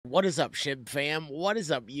What is up, Shib fam? What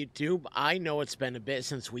is up, YouTube? I know it's been a bit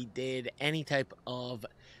since we did any type of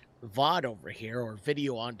VOD over here, or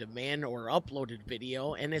video on demand, or uploaded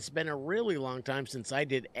video, and it's been a really long time since I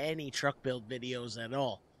did any truck build videos at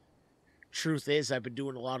all. Truth is, I've been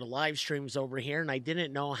doing a lot of live streams over here, and I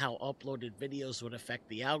didn't know how uploaded videos would affect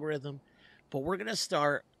the algorithm, but we're going to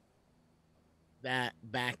start that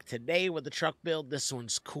back today with the truck build. This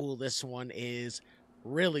one's cool. This one is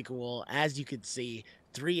really cool. As you can see,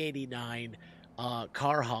 389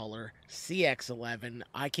 car hauler CX-11.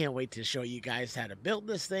 I can't wait to show you guys how to build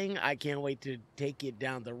this thing. I can't wait to take you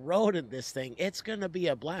down the road in this thing. It's gonna be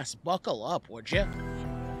a blast. Buckle up, would you?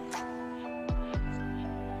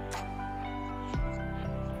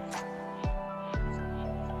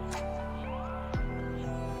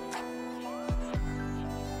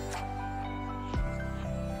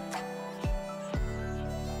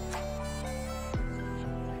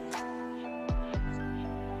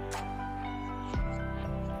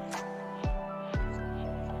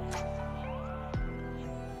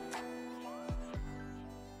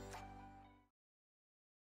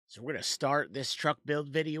 So we're going to start this truck build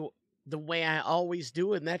video the way I always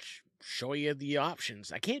do, and that's show you the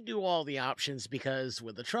options. I can't do all the options because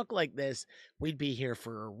with a truck like this, we'd be here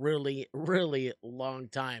for a really, really long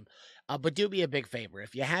time. But do me a big favor.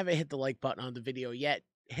 If you haven't hit the like button on the video yet,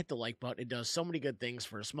 hit the like button. It does so many good things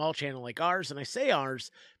for a small channel like ours, and I say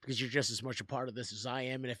ours because you're just as much a part of this as I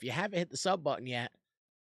am. And if you haven't hit the sub button yet,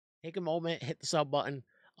 take a moment, hit the sub button.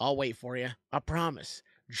 I'll wait for you. I promise.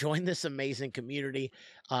 Join this amazing community.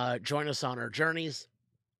 Join us on our journeys.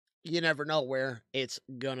 You never know where it's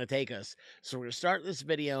going to take us. So we're going to start this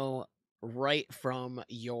video right from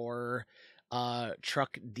your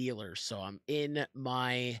truck dealer. So I'm in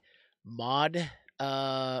my mod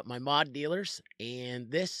dealers, and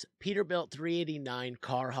this Peterbilt 389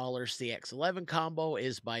 car hauler CX-11 combo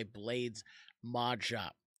is by Blades Mod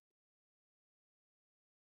Shop.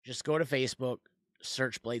 Just go to Facebook,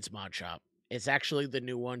 search Blades Mod Shop. It's actually the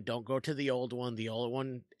new one. Don't go to the old one. The old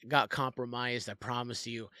one got compromised, I promise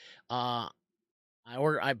you. I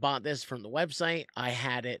bought this from the website. I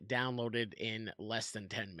had it downloaded in less than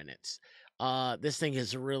 10 minutes. This thing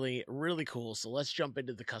is really, really cool. So let's jump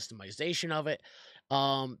into the customization of it.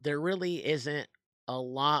 There really isn't a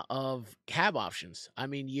lot of cab options. I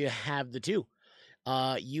mean, you have the two.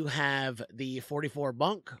 You have the 44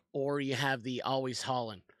 bunk, or you have the always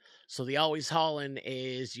haulin'. So the always haulin'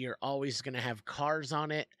 is you're always going to have cars on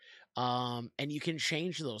it, and you can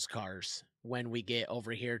change those cars when we get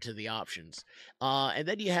over here to the options. And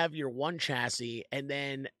then you have your one chassis, and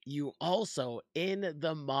then you also, in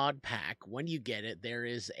the mod pack, when you get it, there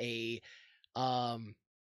is a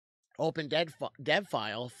open dev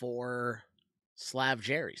file for Slav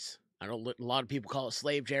Jerry's. I know a lot of people call it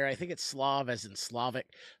Slave Jerry. I think it's Slav as in Slavic.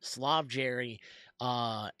 Slav Jerry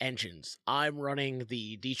engines. I'm running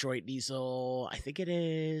the Detroit diesel. I think it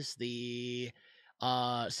is the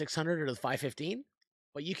 600 or the 515,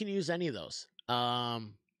 but you can use any of those.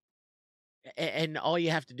 And all you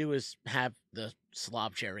have to do is have the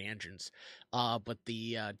Slav Jerry engines. But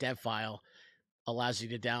the dev file allows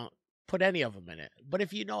you to put any of them in it. But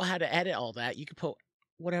if you know how to edit all that, you can put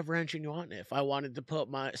whatever engine you want. If I wanted to put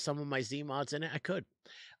some of my Z mods in it, I could.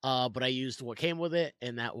 But I used what came with it,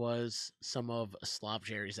 and that was some of Slav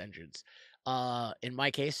Jerry's engines. In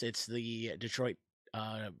my case, it's the Detroit,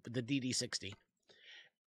 the DD60.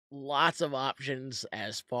 Lots of options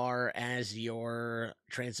as far as your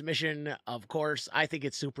transmission. Of course, I think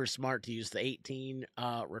it's super smart to use the 18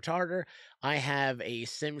 retarder. I have a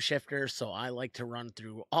sim shifter, so I like to run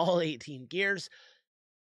through all 18 gears.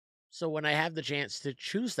 So when I have the chance to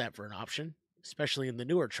choose that for an option, especially in the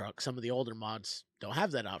newer truck, some of the older mods don't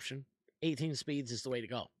have that option. 18 speeds is the way to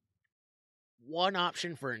go. One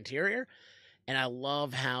option for interior, and I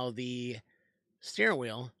love how the steering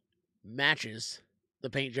wheel matches the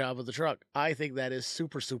paint job of the truck. I think that is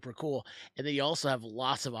super, super cool. And then you also have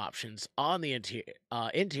lots of options on the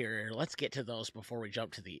interior. Let's get to those before we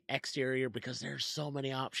jump to the exterior, because there's so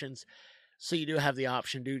many options. So you do have the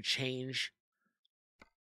option to change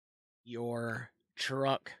your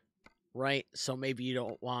truck, right? So maybe you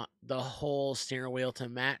don't want the whole steering wheel to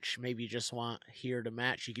match. Maybe you just want here to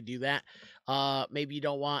match. You could do that. Maybe you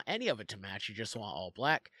don't want any of it to match. You just want all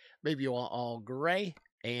black. Maybe you want all gray,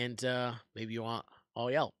 and maybe you want all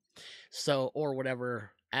yellow. So, or whatever.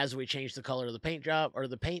 As we change the color of the paint job, or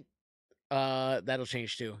the paint, that'll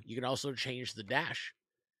change too. You can also change the dash.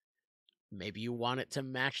 Maybe you want it to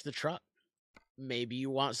match the truck. Maybe you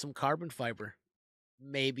want some carbon fiber.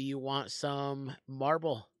 Maybe you want some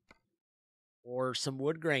marble, or some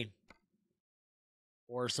wood grain,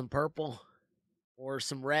 or some purple, or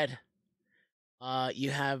some red.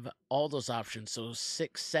 You have all those options. So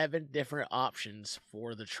 6, 7 different options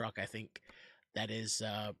for the truck. I think that is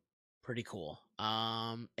pretty cool.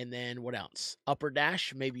 And then what else? Upper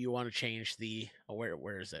dash. Maybe you want to change the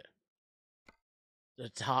where is it? The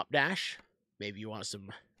top dash. Maybe you want some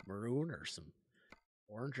maroon or some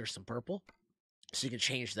orange or some purple. So you can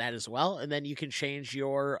change that as well. And then you can change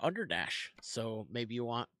your under dash. So maybe you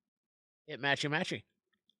want it matchy.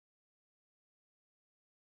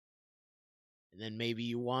 And then maybe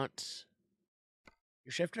you want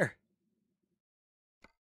your shifter.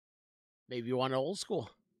 Maybe you want an old school.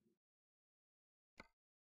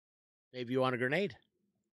 Maybe you want a grenade.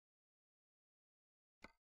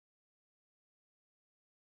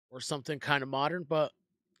 Or something kind of modern, but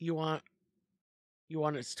you want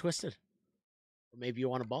it's twisted. Or maybe you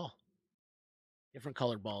want a ball. Different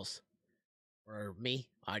colored balls. For me,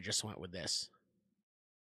 I just went with this.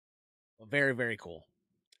 Well, very, very cool.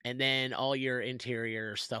 And then all your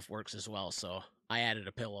interior stuff works as well. So I added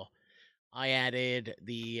a pillow. I added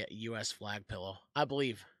the U.S. flag pillow. I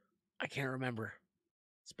believe. I can't remember.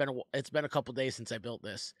 It's been a couple days since I built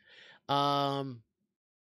this. Sun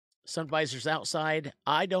visors outside.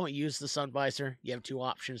 I don't use the sun visor. You have 2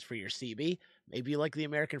 options for your CB. Maybe you like the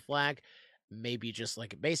American flag. Maybe you just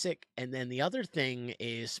like it basic. And then the other thing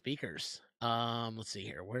is speakers. Let's see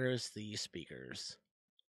here. Where is the speakers?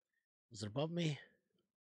 Was it above me?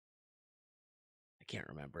 I can't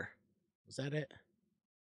remember. Was that it?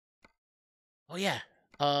 Oh yeah.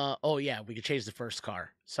 Oh yeah, we could change the first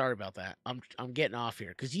car. Sorry about that. I'm getting off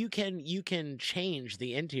here because you can change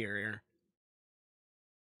the interior.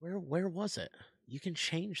 Where was it? You can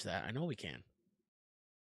change that. I know we can.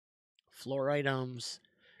 Floor items.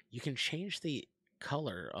 You can change the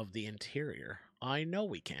color of the interior. I know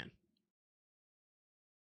we can.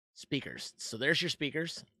 Speakers. So there's your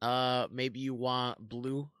speakers. Maybe you want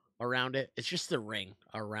blue around it. It's just the ring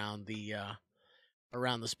around the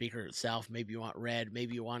speaker itself. Maybe you want red.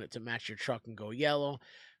 Maybe you want it to match your truck and go yellow.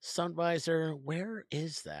 Sun visor. Where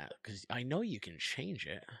is that? Because I know you can change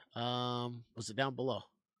it. Was it down below?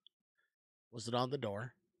 Was it on the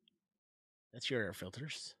door? That's your air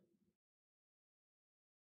filters.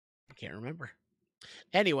 I can't remember.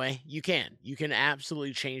 Anyway, you can. You can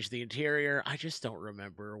absolutely change the interior. I just don't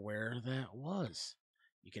remember where that was.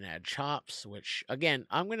 You can add chops, which again,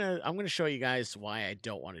 I'm gonna show you guys why I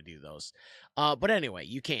don't want to do those. But anyway,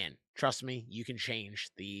 you can. Trust me, you can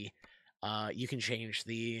change the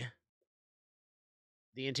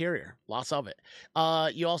interior. Lots of it.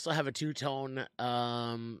 You also have a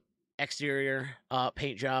 2-tone exterior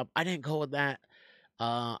paint job. I didn't go with that.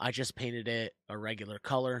 I just painted it a regular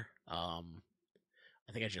color. I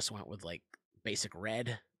think I just went with like basic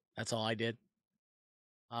red. That's all I did.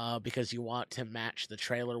 Because you want to match the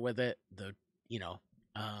trailer with it. But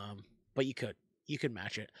you could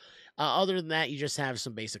match it. Other than that, you just have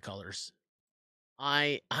some basic colors.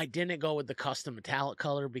 I didn't go with the custom metallic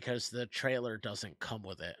color because the trailer doesn't come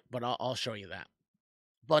with it, but I'll show you that.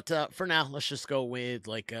 But for now, let's just go with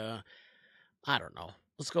like I don't know.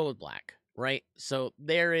 Let's go with black, right? So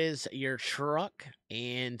there is your truck,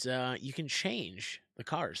 and you can change the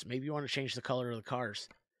cars. Maybe you want to change the color of the cars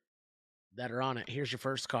that are on it. Here's your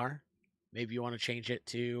first car. Maybe you want to change it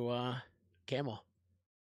to camel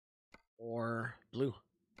or blue.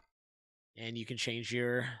 And you can change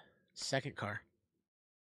your second car.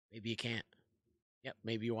 Maybe you can't. Yep,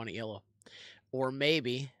 maybe you want it yellow. Or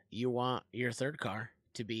maybe you want your third car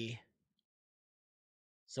to be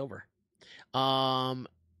silver.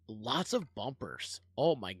 Lots of bumpers.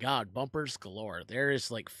 Oh my god, bumpers galore. There is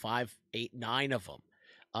like 5, 8, 9 of them.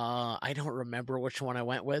 I don't remember which one I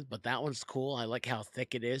went with, but that one's cool. I like how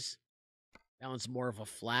thick it is. That one's more of a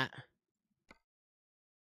flat.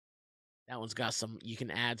 That one's got you can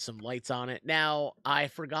add some lights on it. Now, I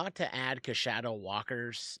forgot to add Shadow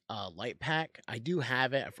Walker's light pack. I do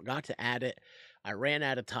have it. I forgot to add it. I ran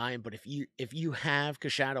out of time, but if you have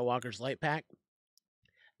Shadow Walker's light pack,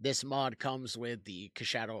 this mod comes with the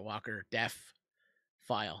Shadow Walker def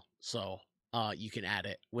file. So you can add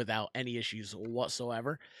it without any issues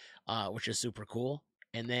whatsoever, which is super cool.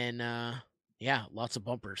 And then, yeah, lots of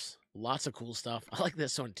bumpers. Lots of cool stuff. I like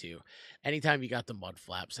this one too. Anytime you got the mud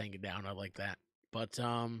flaps hanging down, I like that. But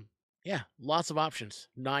yeah, lots of options.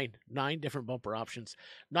 9 different bumper options.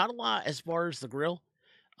 Not a lot as far as the grill.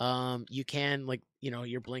 You can, like,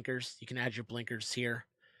 your blinkers. You can add your blinkers here.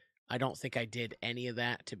 I don't think I did any of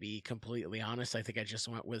that, to be completely honest. I think I just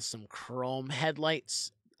went with some chrome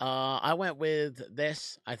headlights. I went with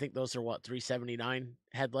this. I think those are what, $379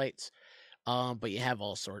 headlights. But you have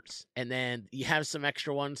all sorts. And then you have some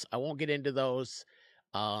extra ones. I won't get into those.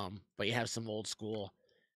 But you have some old school.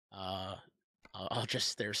 Uh,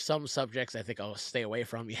 there's some subjects I think I'll stay away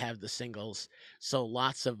from. You have the singles, so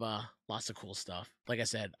lots of cool stuff. Like I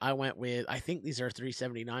said, I think these are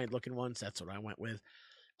 379 looking ones. That's what I went with.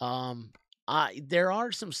 Um, there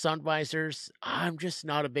are some sun visors. I'm just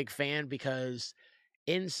not a big fan because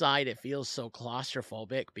inside it feels so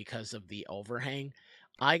claustrophobic because of the overhang.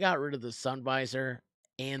 I got rid of the sun visor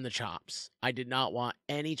and the chops. I did not want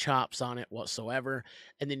any chops on it whatsoever.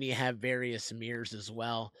 And then you have various mirrors as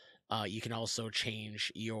well. You can also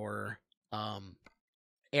change your um,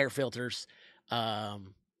 air filters.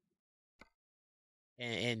 Um,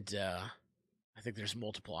 and I think there's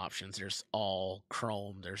multiple options. There's all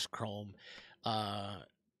chrome. There's chrome uh,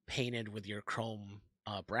 painted with your chrome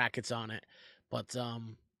brackets on it. But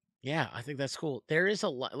yeah, I think that's cool. There is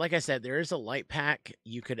like I said, there is a light pack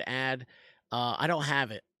you could add. I don't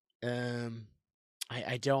have it. Um,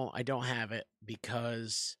 I don't have it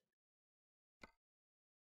because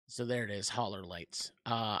so there it is, holler lights.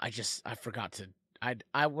 I forgot to.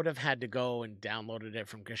 I would have had to go and downloaded it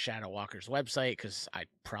from Shadow Walker's website because I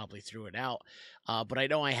probably threw it out. But I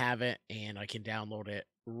know I have it and I can download it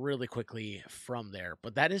really quickly from there.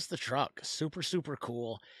 But that is the truck. Super, super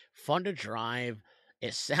cool. Fun to drive.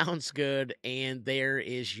 It sounds good. And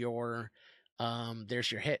there's your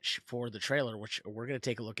hitch for the trailer, which we're gonna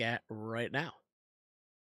take a look at right now.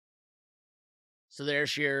 So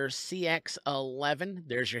there's your CX-11.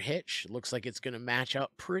 There's your hitch. Looks like it's going to match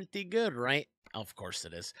up pretty good, right? Of course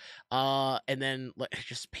it is. And then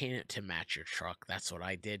just paint it to match your truck. That's what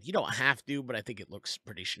I did. You don't have to, but I think it looks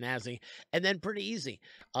pretty snazzy. And then pretty easy.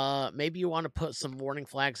 Maybe you want to put some warning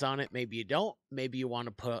flags on it. Maybe you don't. Maybe you want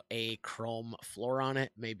to put a chrome floor on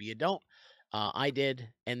it. Maybe you don't. I did.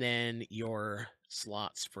 And then your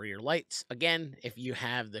slots for your lights. Again, if you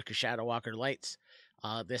have the Shadow Walker lights,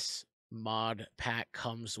 this mod pack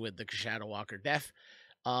comes with the Shadow Walker Def.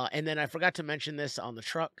 And then I forgot to mention this on the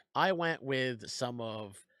truck. I went with some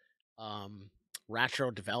of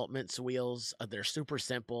Retro Development's wheels. They're super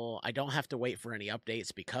simple. I don't have to wait for any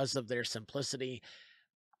updates because of their simplicity.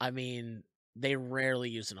 I mean, they rarely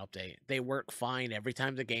use an update. They work fine every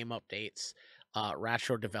time the game updates.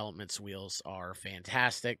 Retro Development's wheels are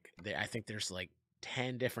fantastic. I think there's like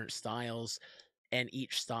 10 different styles, and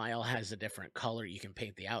each style has a different color. You can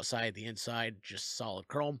paint the outside, the inside, just solid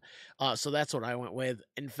chrome. So that's what I went with.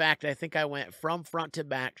 In fact, I think I went from front to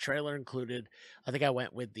back, trailer included. I think I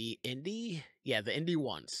went with the Indy. Yeah, the Indy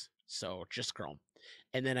ones. So just chrome.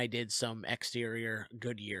 And then I did some exterior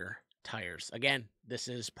Goodyear tires. Again, this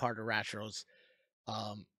is part of Retro's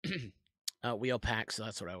wheel pack, so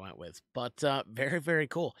that's what I went with. But very, very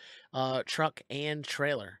cool. Truck and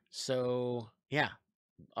trailer. So yeah,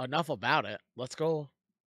 enough about it. Let's go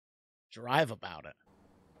drive about it.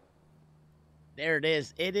 There it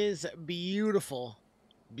is. It is beautiful.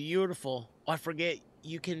 Beautiful. Oh, I forget,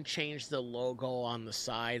 you can change the logo on the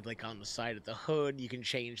side, like on the side of the hood. You can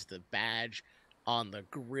change the badge on the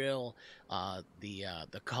grill,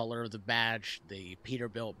 the color of the badge, the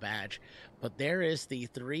Peterbilt badge. But there is the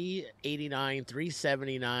 389,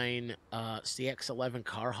 379 CX-11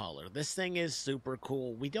 car hauler. This thing is super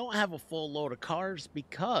cool. We don't have a full load of cars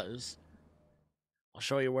because I'll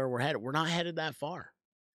show you where we're headed. We're not headed that far.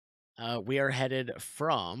 We are headed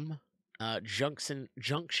from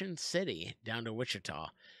Junction City down to Wichita.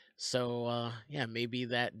 So yeah, maybe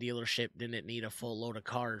that dealership didn't need a full load of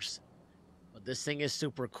cars. But this thing is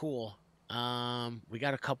super cool. We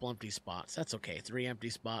got a couple empty spots. That's okay. 3 empty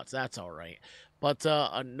spots. That's all right. But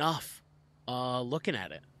enough looking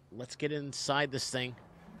at it. Let's get inside this thing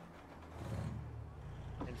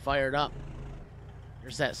and fire it up.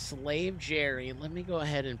 There's that Slave Jerry. Let me go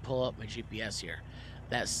ahead and pull up my GPS here.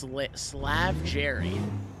 That Slav Jerry.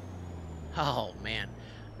 Oh, man.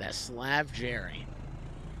 That Slav Jerry.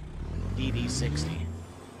 DD60.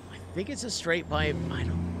 I think it's a straight pipe. I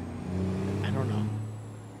don't know.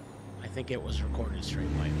 I think it was recorded straight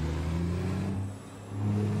pipe.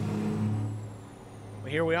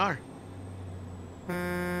 But here we are.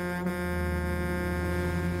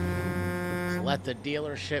 Let's let the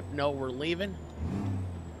dealership know we're leaving.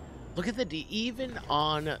 Look at even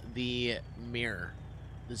on the mirror,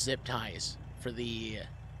 the zip ties for the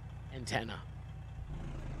antenna,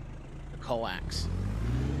 the coax.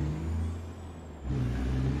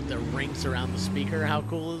 The rings around the speaker. How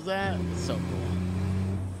cool is that? It's so cool.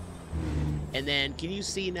 And then can you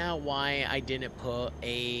see now why I didn't put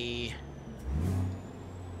a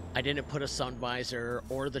sun visor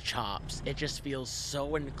or the chops? It just feels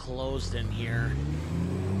so enclosed in here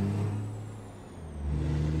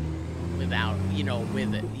without,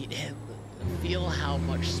 with it. feel how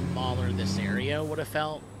much smaller this area would have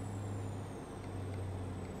felt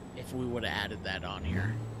if we would have added that on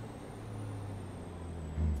here.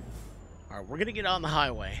 All right, we're going to get on the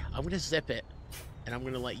highway. I'm going to zip it, and I'm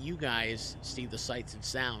going to let you guys see the sights and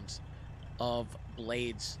sounds of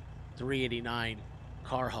Blade's 389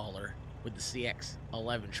 car hauler with the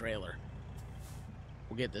CX-11 trailer.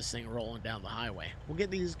 We'll get this thing rolling down the highway. We'll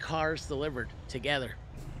get these cars delivered together.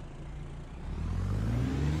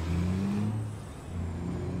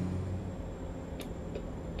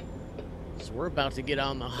 So we're about to get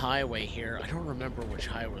on the highway here. I don't remember which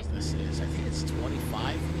highway this is. I think it's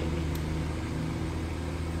 25, maybe?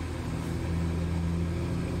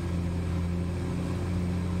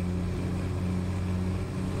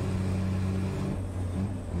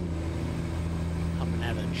 Coming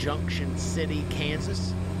out of Junction City,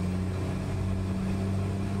 Kansas.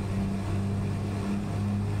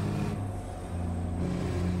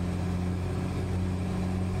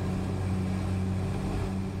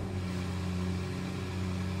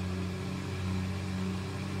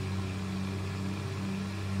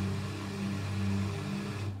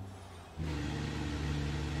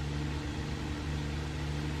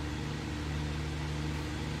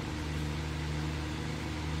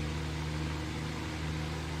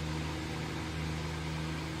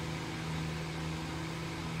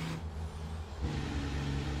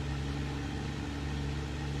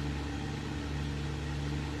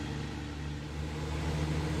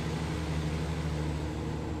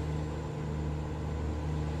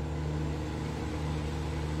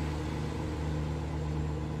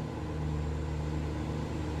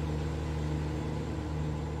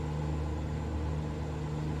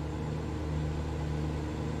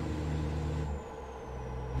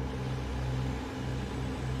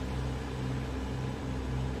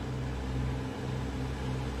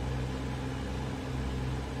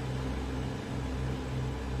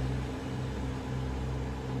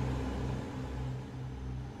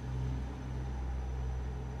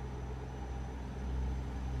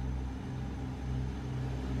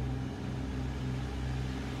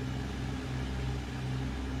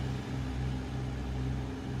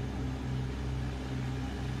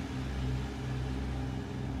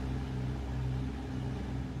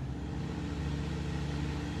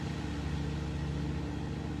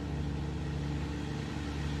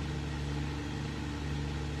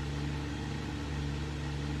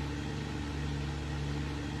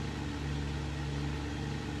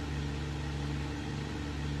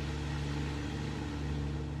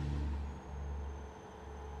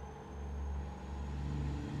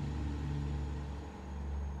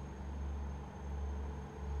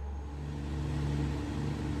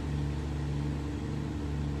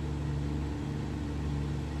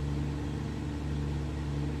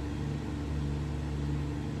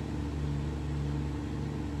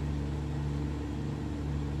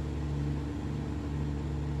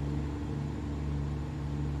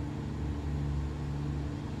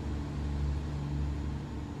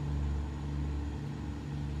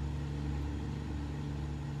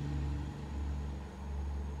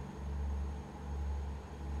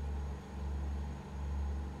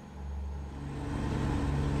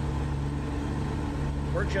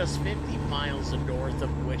 We're just 50 miles north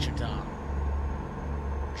of Wichita.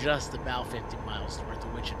 Just about 50 miles north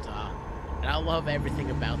of Wichita. And I love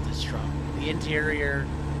everything about this truck. The interior,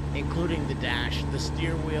 including the dash, the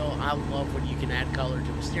steering wheel. I love when you can add color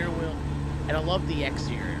to a steering wheel. And I love the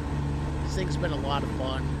exterior. This thing's been a lot of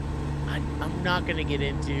fun. I'm not going to get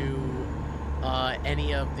into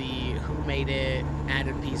any of the who made it,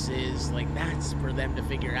 added pieces. Like, that's for them to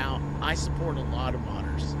figure out. I support a lot of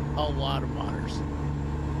modders. A lot of modders.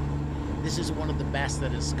 This is one of the best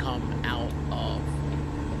that has come out of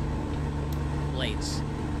Blades.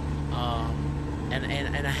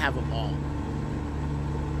 And I have them all.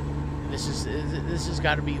 This has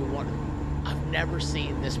got to be one. I've never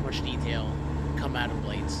seen this much detail come out of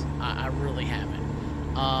Blades. I really haven't.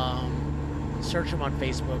 Search them on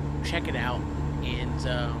Facebook, check it out, and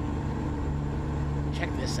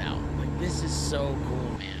check this out. Like, this is so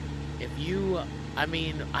cool, man. If you, I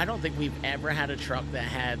mean, I don't think we've ever had a truck that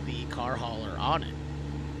had the car hauler on it.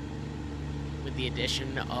 With the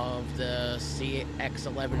addition of the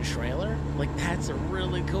CX-11 trailer, like, that's a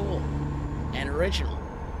really cool and original.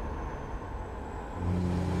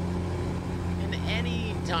 And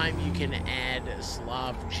any time you can add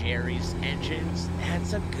Slav Jerry's engines,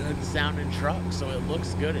 that's a good sounding truck. So it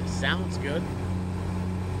looks good, it sounds good.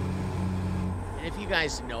 And if you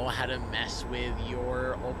guys know how to mess with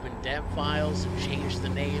your open dev files and change the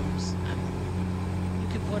names, you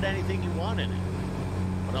can put anything you want in it.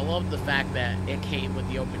 But I love the fact that it came with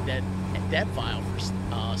the open dead file for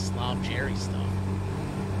Slav Jerry stuff.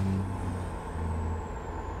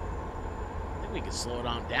 I think we can slow it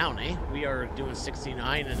on down, eh? We are doing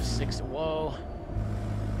 69 and a 6. Whoa.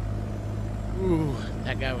 Ooh,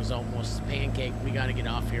 that guy was almost pancake. We got to get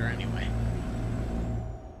off here anyway.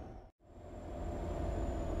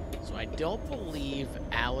 So I don't believe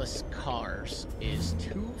Alice Cars is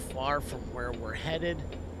too far from where we're headed,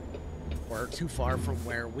 or too far from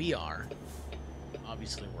where we are.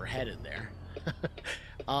 Obviously, we're headed there.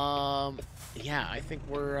 Yeah, I think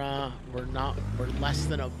we're less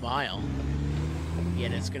than a mile.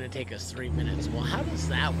 Yet it's gonna take us 3 minutes. Well, how does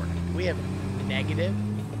that work? We have negative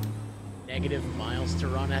miles to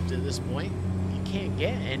run after this point. You can't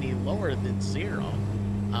get any lower than 0.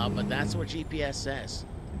 But that's what GPS says.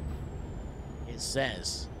 It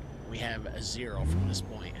says we have a 0 from this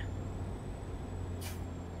point.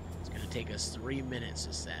 It's gonna take us 3 minutes,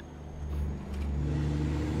 it said.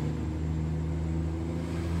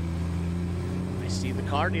 I see the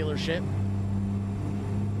car dealership.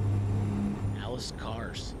 Alice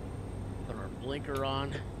Cars. Put our blinker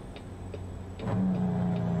on. Give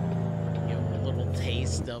them a little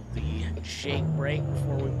taste of the shake brake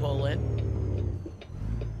before we pull in.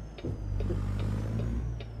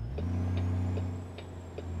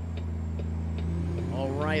 All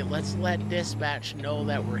right, let's let dispatch know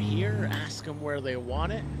that we're here. Ask them where they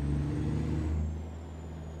want it.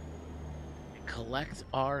 Collect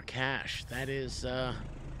our cash. That is,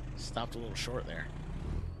 stopped a little short there.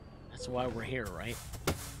 That's why we're here, right?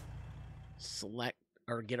 Select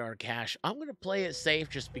or get our cash. I'm going to play it safe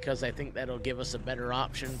just because I think that'll give us a better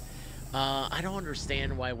option. I don't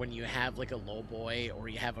understand why when you have like a lowboy or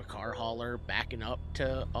you have a car hauler backing up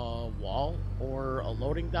to a wall or a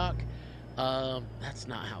loading dock, that's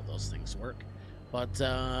not how those things work. But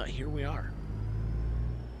here we are.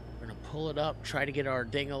 We're going to pull it up, try to get our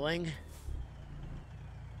ding-a-ling.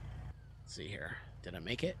 Let's see here. Did I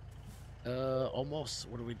make it? Almost.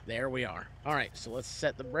 What do we... There we are. All right, so let's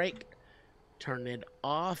set the brake, turn it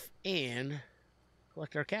off, and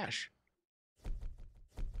collect our cash.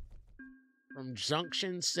 From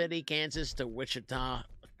Junction City, Kansas to Wichita,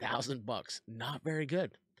 $1,000. Not very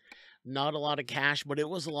good. Not a lot of cash, but it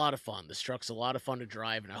was a lot of fun. This truck's a lot of fun to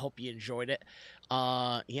drive, and I hope you enjoyed it.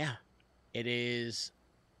 Yeah, it is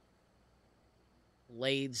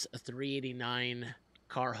Lade's 389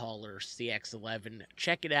 car hauler CX-11.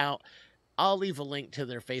 Check it out. I'll leave a link to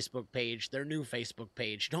their Facebook page, their new Facebook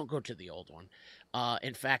page. Don't go to the old one.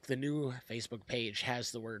 In fact, the new Facebook page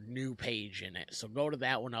has the word new page in it. So go to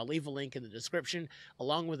that one. I'll leave a link in the description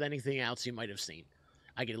along with anything else you might have seen.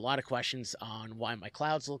 I get a lot of questions on why my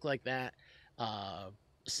clouds look like that.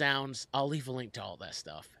 Sounds. I'll leave a link to all that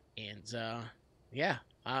stuff. And yeah,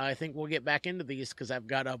 I think we'll get back into these because I've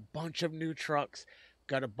got a bunch of new trucks.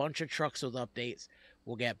 Got a bunch of trucks with updates.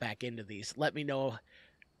 We'll get back into these. Let me know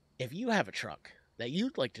if you have a truck that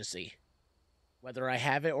you'd like to see. Whether I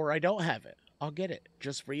have it or I don't have it, I'll get it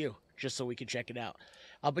just for you, just so we can check it out.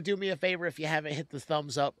 But do me a favor, if you haven't hit the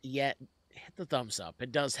thumbs up yet, hit the thumbs up.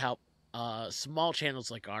 It does help small channels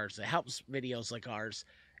like ours. It helps videos like ours.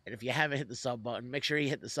 And if you haven't hit the sub button, make sure you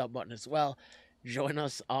hit the sub button as well. Join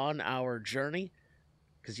us on our journey,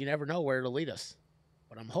 because you never know where it'll lead us.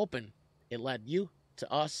 But I'm hoping it led you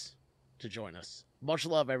to us to join us. Much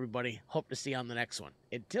love, everybody. Hope to see you on the next one.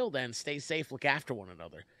 Until then, stay safe, look after one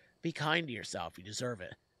another. Be kind to yourself. You deserve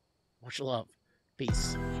it. Much love.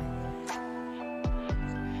 Peace.